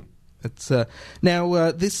said. It's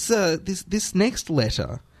now this next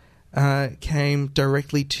letter came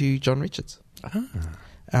directly to John Richards,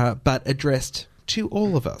 but addressed to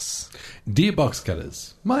all of us. Dear Box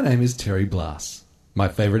Cutters, my name is Terry Blass. My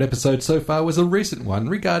favourite episode so far was a recent one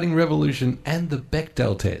regarding Revolution and the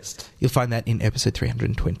Bechdel test. You'll find that in episode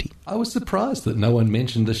 320. I was surprised that no one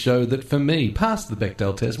mentioned the show that, for me, passed the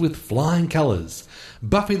Bechdel test with flying colours,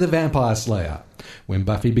 Buffy the Vampire Slayer. When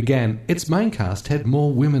Buffy began, its main cast had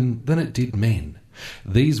more women than it did men.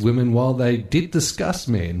 These women, while they did discuss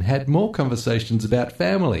men, had more conversations about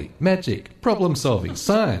family, magic, problem-solving,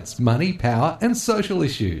 science, money, power, and social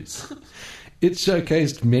issues. It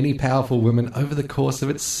showcased many powerful women over the course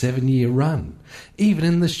of its 7-year run. Even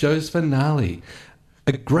in the show's finale,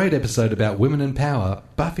 a great episode about women and power,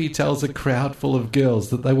 Buffy tells a crowd full of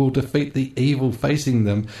girls that they will defeat the evil facing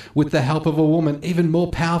them with the help of a woman even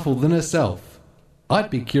more powerful than herself.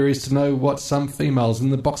 I'd be curious to know what some females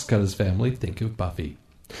in the Box Cutters family think of Buffy.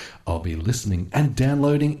 I'll be listening and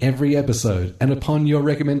downloading every episode, and upon your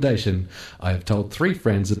recommendation, I have told 3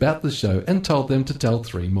 friends about the show and told them to tell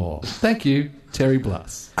 3 more. Thank you, Terry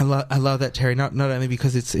Blass. I love that, Terry. Not only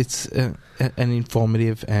because it's an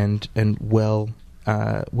informative and well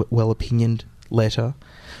opinioned letter,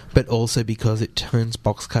 but also because it turns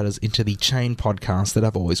Box Cutters into the chain podcast that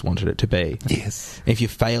I've always wanted it to be. Yes. If you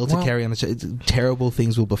fail to carry on the show, terrible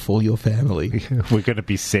things will befall your family. We're going to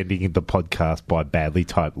be sending the podcast by badly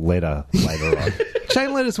typed letter later on.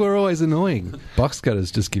 Chain letters were always annoying. Box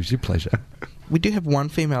Cutters just gives you pleasure. We do have one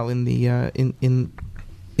female in the in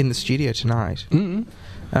the studio tonight.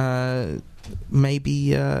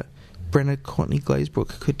 Maybe Brenna Courtney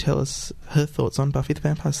Glazebrook could tell us her thoughts on Buffy the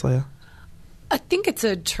Vampire Slayer. I think it's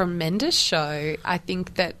a tremendous show. I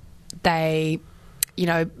think that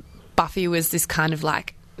Buffy was this kind of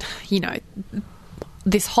like,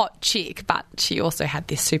 this hot chick, but she also had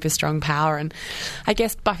this super strong power. And I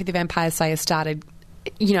guess Buffy the Vampire Slayer started,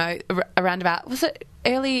 around about, was it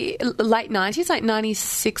late 90s, like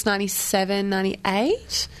 96, 97,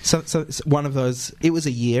 98? So it's one of those, it was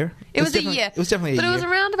a year. It was a year. It was definitely a year. But it was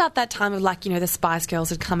around about that time of the Spice Girls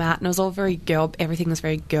had come out, and it was all very everything was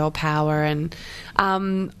very girl power. And I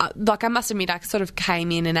must admit, I sort of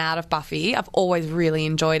came in and out of Buffy. I've always really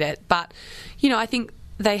enjoyed it. But, I think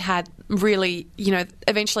they had really,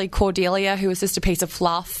 eventually Cordelia, who was just a piece of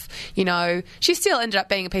fluff, she still ended up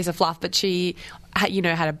being a piece of fluff, but she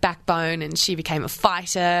had a backbone, and she became a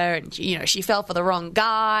fighter, and she fell for the wrong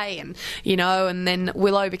guy, and and then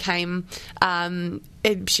Willow became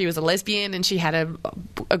she was a lesbian, and she had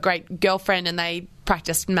a great girlfriend, and they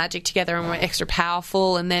practiced magic together and were extra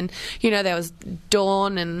powerful. And then there was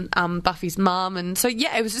Dawn and Buffy's mum, and so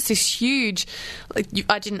it was just this huge,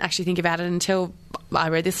 I didn't actually think about it until I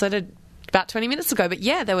read this letter about 20 minutes ago, but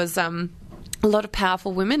there was a lot of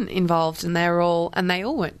powerful women involved, and they all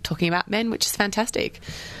weren't talking about men, which is fantastic.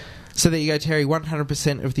 So there you go, Terry.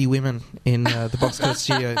 100% of the women in the Box Cutters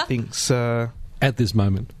studio thinks at this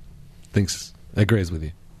moment agrees with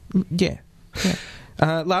you. Yeah.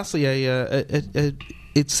 Lastly,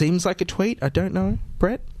 it seems like a tweet. I don't know,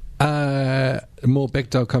 Brett. More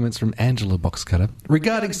Bechdel comments from Angela Boxcutter.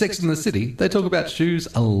 Regarding Sex in the City, they talk about shoes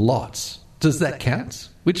a lot. Does that count?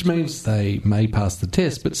 Which means they may pass the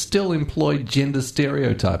test, but still employ gender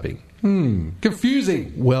stereotyping.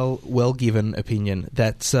 Confusing. Well given opinion.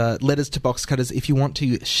 That's letters to Box Cutters. If you want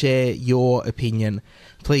to share your opinion,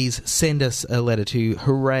 please send us a letter to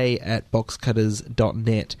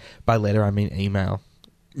hooray@boxcutters.net. By letter, I mean email.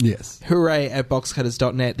 Yes. Hooray at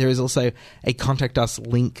boxcutters.net. There is also a contact us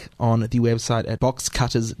link on the website at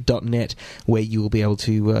boxcutters.net where you will be able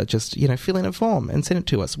to just, fill in a form and send it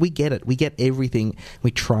to us. We get it. We get everything.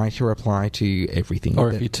 We try to reply to everything.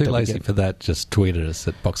 Or if you're too lazy for that, just tweet at us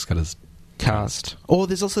at boxcutterscast. Or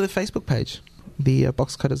there's also the Facebook page, the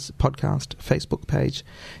Box Cutters Podcast Facebook page.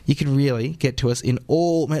 You can really get to us in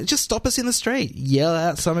all... Just stop us in the street, yell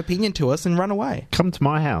out some opinion to us and run away. Come to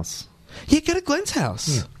my house. Yeah, go to Glenn's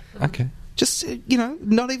house. Yeah. Okay. Just,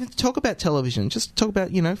 not even talk about television. Just talk about,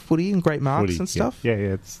 footy and great marks and stuff.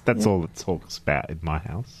 Yeah. That's all it talks about in my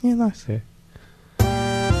house. Yeah, nice. Yeah.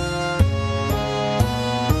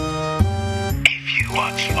 If you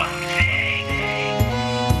watch one thing...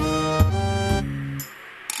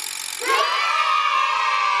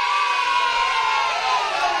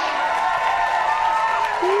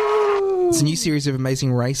 It's a new series of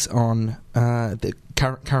Amazing Race on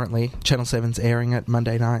currently Channel 7's airing at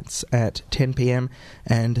Monday nights at 10 p.m.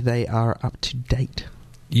 and they are up to date.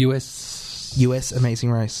 US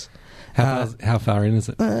Amazing Race. How far in is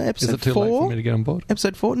it? Episode is it too 4? late for me to get on board?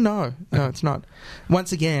 Episode 4? No, it's not.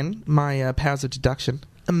 Once again, my powers of deduction.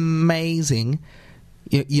 Amazing.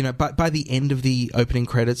 By the end of the opening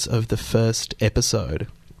credits of the first episode...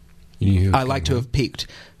 I like to have picked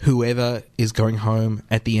whoever is going home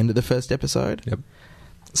at the end of the first episode. Yep.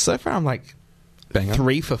 So far, I'm like Bang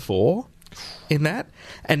 3 for 4 in that,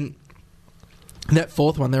 and that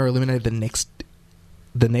fourth one, they're eliminated the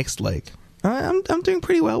next leg. I'm doing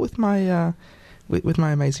pretty well with my with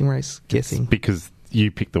my Amazing Race guessing. It's because you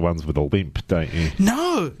pick the ones with a limp, don't you?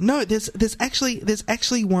 No. There's actually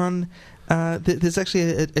one. There's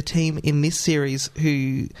actually a team in this series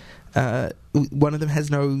who. One of them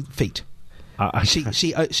has no feet.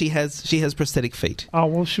 She has prosthetic feet. Oh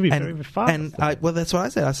well, she'll be very fast. And well, that's what I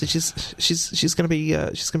said. I said she's going to be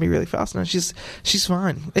really fast. No, she's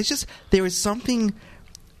fine. It's just there is something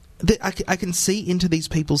that I can see into these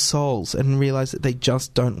people's souls and realize that they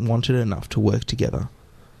just don't want it enough to work together.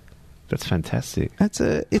 That's fantastic. It's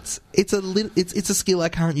a skill I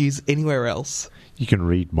can't use anywhere else. You can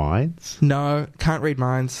read minds? No, can't read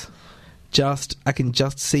minds. I can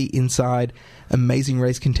just see inside Amazing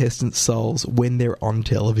Race contestants' souls when they're on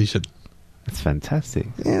television. That's fantastic.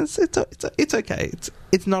 Yeah, it's okay.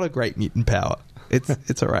 It's not a great mutant power.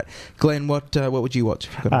 It's all right. Glenn, what would you watch?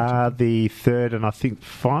 The third and I think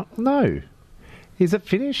final. No, is it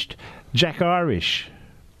finished? Jack Irish,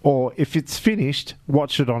 or if it's finished,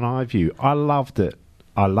 watch it on iView. I loved it.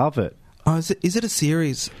 I love it. Oh, is it a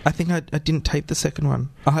series? I think I didn't tape the second one.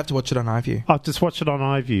 I'll have to watch it on iView. I'll just watch it on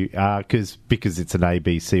iView because it's an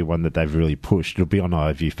ABC one that they've really pushed. It'll be on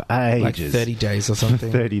iView for ages. Like 30 days or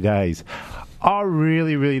something. 30 days. I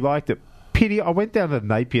really, really liked it. Pity, I went down to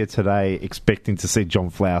Napier today expecting to see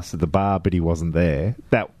John Flowers at the bar, but he wasn't there.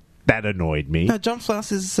 That annoyed me. No, John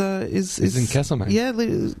Flowers is in Castlemaine. Yeah,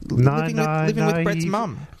 living with Brett's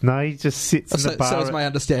mum. No, he just sits in the bar. So is my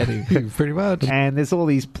understanding. Pretty much. And there's all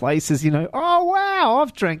these places, oh, wow,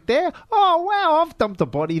 I've drank there. Oh, wow, I've dumped a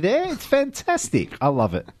body there. It's fantastic. I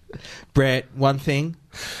love it. Brett, one thing.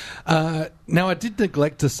 Now, I did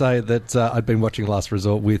neglect to say that I'd been watching Last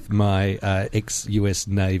Resort with my ex-US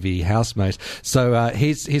Navy housemate. So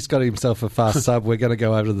he's got himself a fast sub. We're going to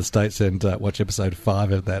go over to the States and watch episode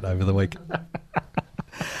 5 of that over the week.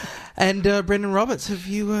 And Brendan Roberts, have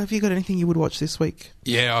you got anything you would watch this week?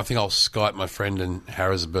 Yeah, I think I'll Skype my friend in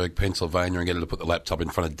Harrisburg, Pennsylvania, and get her to put the laptop in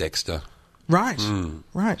front of Dexter. Right,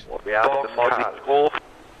 right.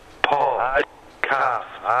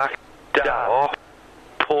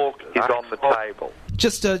 Pork is on the table.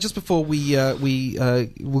 Just before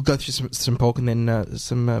we'll go through some pork and then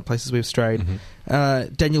some places we've strayed.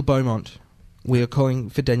 Mm-hmm. Daniel Beaumont. We are calling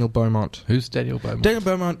for Daniel Beaumont. Who's Daniel Beaumont? Daniel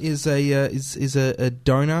Beaumont is a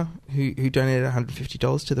donor who donated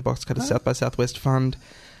 $150 to the Box Cutters South by Southwest Fund.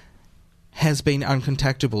 Has been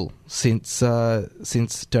uncontactable since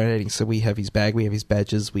donating. So we have his bag, we have his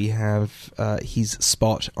badges, we have his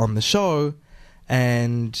spot on the show,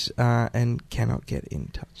 and cannot get in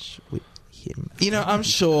touch with him. I'm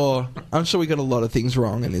sure we got a lot of things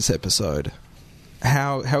wrong in this episode.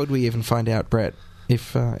 How would we even find out, Brett?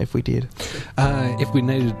 If we did, if we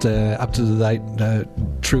needed up to date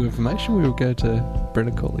true information, we would go to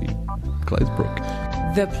Brenna Corley,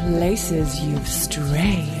 Glazebrook. The places you've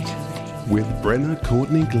strayed. With Brenna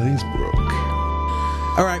Courtney Glazebrook.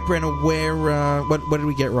 All right, Brenna, what did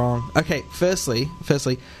we get wrong? Okay, firstly,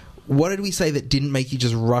 what did we say that didn't make you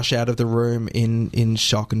just rush out of the room in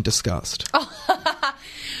shock and disgust?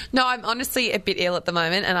 No, I'm honestly a bit ill at the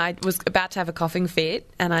moment, and I was about to have a coughing fit,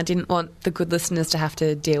 and I didn't want the good listeners to have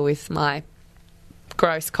to deal with my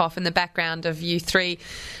gross cough in the background of you three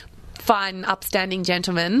fine, upstanding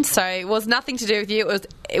gentlemen. So it was nothing to do with you.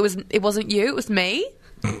 It wasn't you. It was me.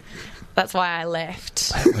 That's why I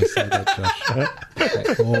left. I always say that,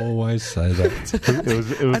 Josh. I always say that. It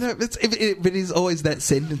was I know, but it is always that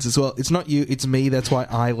sentence as well. It's not you, it's me. That's why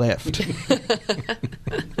I left.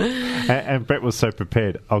 and Brett was so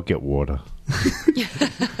prepared. I'll get water.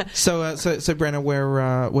 So Brenna,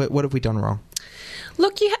 what have we done wrong?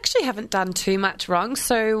 Look, you actually haven't done too much wrong.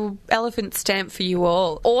 So, elephant stamp for you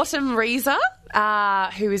all. Autumn Reeser,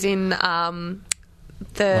 who is in the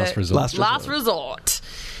Last Resort.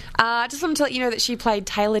 I just wanted to let you know that she played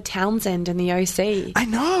Taylor Townsend in the OC. I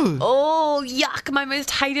know. Oh, yuck. My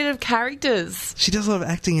most hated of characters. She does a lot of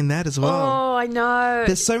acting in that as well. Oh, I know.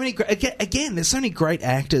 There's so many there's so many great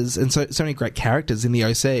actors and so many great characters in the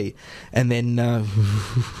OC. And then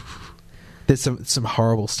there's some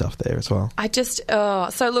horrible stuff there as well.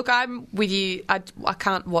 So look, I'm with you. I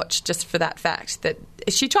can't watch just for that fact that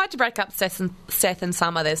she tried to break up Seth and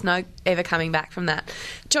Summer. There's no ever coming back from that.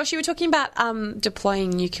 Josh, you were talking about deploying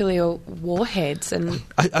nuclear warheads, and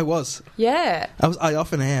I was. Yeah. I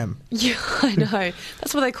often am. Yeah, I know.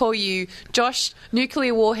 That's what they call you, Josh.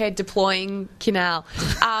 Nuclear warhead deploying canal.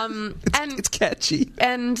 It's catchy.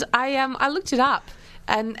 And I looked it up,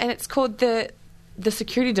 and it's called the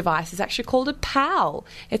security device is actually called a PAL.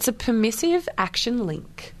 It's a permissive action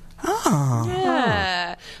link. Oh.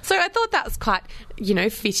 Yeah. So I thought that was quite,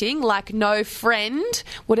 fitting. Like, no friend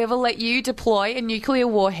would ever let you deploy a nuclear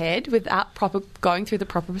warhead without going through the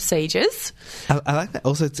proper procedures. I like that.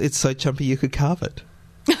 Also, it's so chumpy you could carve it.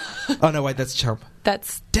 Oh, no, wait, that's chump.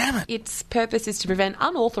 Damn it. Its purpose is to prevent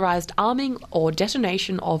unauthorised arming or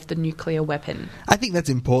detonation of the nuclear weapon. I think that's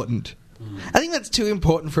important. I think that's too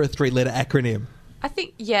important for a 3-letter acronym. I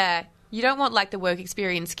think, yeah, you don't want, the work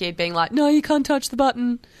experience kid being like, no, you can't touch the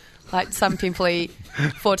button. Like some pimply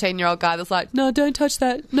 14-year-old guy that's like, no, don't touch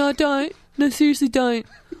that. No, don't. No, seriously, don't.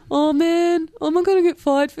 Oh, man, am I going to get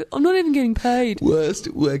fired? I'm not even getting paid. Worst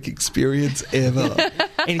work experience ever.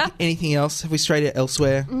 Anything else? Have we strayed it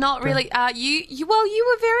elsewhere? Not really. You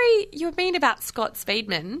were mean about Scott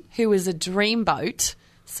Speedman, who was a dreamboat.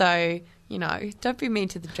 So, don't be mean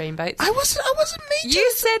to the dreamboats. I wasn't mean to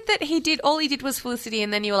You said that all he did was Felicity,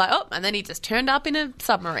 and then you were like, oh, and then he just turned up in a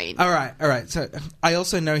submarine. All right. So I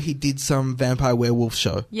also know he did some vampire werewolf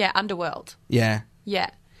show. Yeah, Underworld. Yeah. Yeah.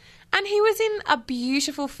 And he was in a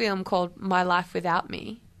beautiful film called My Life Without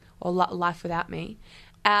Me, or Life Without Me,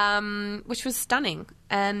 which was stunning.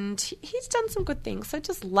 And he's done some good things. So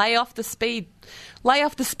just lay off the Speedo.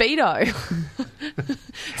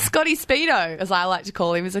 Scotty Speedo, as I like to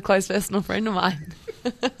call him, is a close personal friend of mine.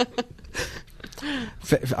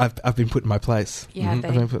 I've been put in my place. Yeah,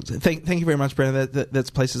 Thank you very much, Brenna. That's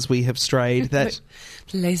places we have strayed.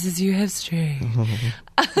 Places you have strayed.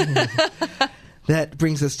 That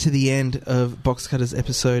brings us to the end of Box Cutters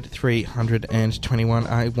episode 321.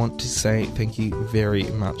 I want to say thank you very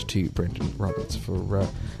much to Brendan Roberts for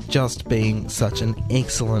just being such an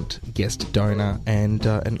excellent guest donor and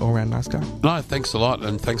an all-round nice guy. No, thanks a lot,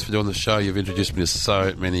 and thanks for doing the show. You've introduced me to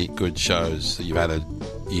so many good shows that you've added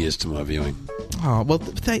years to my viewing. Oh, well,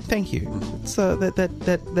 thank you. It's,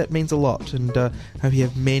 that means a lot, and I hope you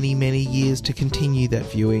have many, many years to continue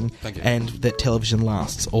that viewing. Thank you. And that television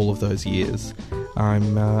lasts all of those years.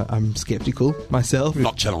 I'm sceptical myself.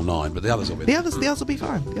 Not Channel 9, but the others will be. The others will be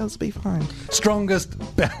fine. The others will be fine. Strongest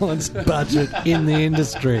balanced budget in the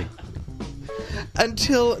industry.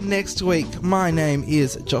 Until next week, my name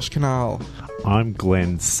is Josh Canal. I'm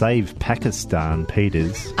Glenn Save Pakistan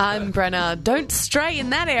Peters. I'm Brenna Don't Stray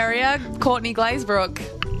in That Area, Courtney Glazebrook.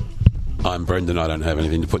 I'm Brendan. I don't have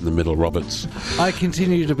anything to put in the middle, Roberts. I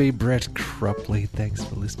continue to be Brett Cropley. Thanks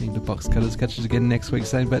for listening to Box Cutters. Catch us again next week.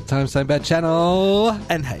 Same bad time, same bad channel.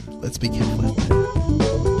 And hey, let's be careful out there.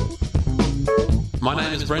 My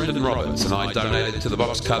name is Brendan Roberts, and I donated to the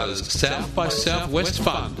Box Cutters South by Southwest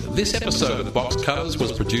Fund. This episode of the Box Cutters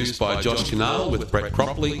was produced by Josh Canal with Brett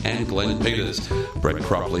Cropley and Glenn Peters. Brett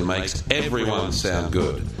Cropley makes everyone sound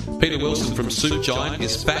good. Peter Wilson from Soup Giant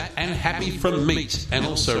is fat and happy from meat and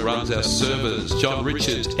also runs our servers. John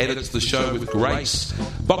Richards edits the show with grace.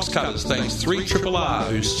 Box Cutters thanks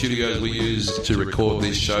 3RRR, whose studios we use to record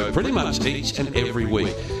this show pretty much each and every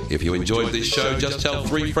week. If you enjoyed this show, just tell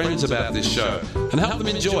 3 friends about this show and help them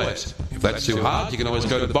enjoy it. If that's too hard, you can always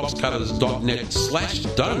go to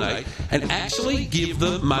boxcutters.net/donate and actually give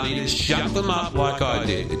them money to shut them up like I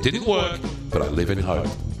did. It didn't work, but I live in hope.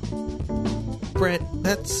 Brett,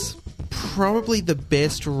 that's probably the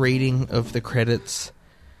best reading of the credits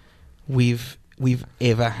we've we've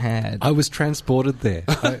ever had. I was transported there.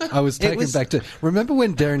 I was taken back to... Remember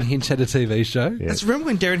when Darren Hinch had a TV show? Yes. Remember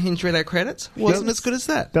when Darren Hinch read our credits? Wasn't as good as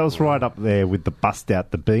that. That was right up there with the Bust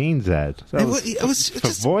Out the Beans ad. It was for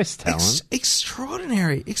just voice talent.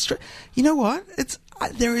 Extraordinary. You know what?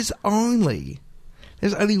 There's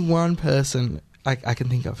only one person I can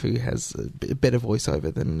think of who has a better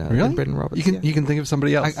voiceover than Brendan Roberts. You can think of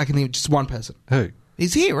somebody else? I can think of just one person. Who?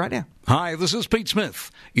 He's here right now. Hi, this is Pete Smith.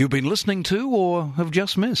 You've been listening to or have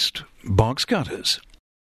just missed Box Cutters.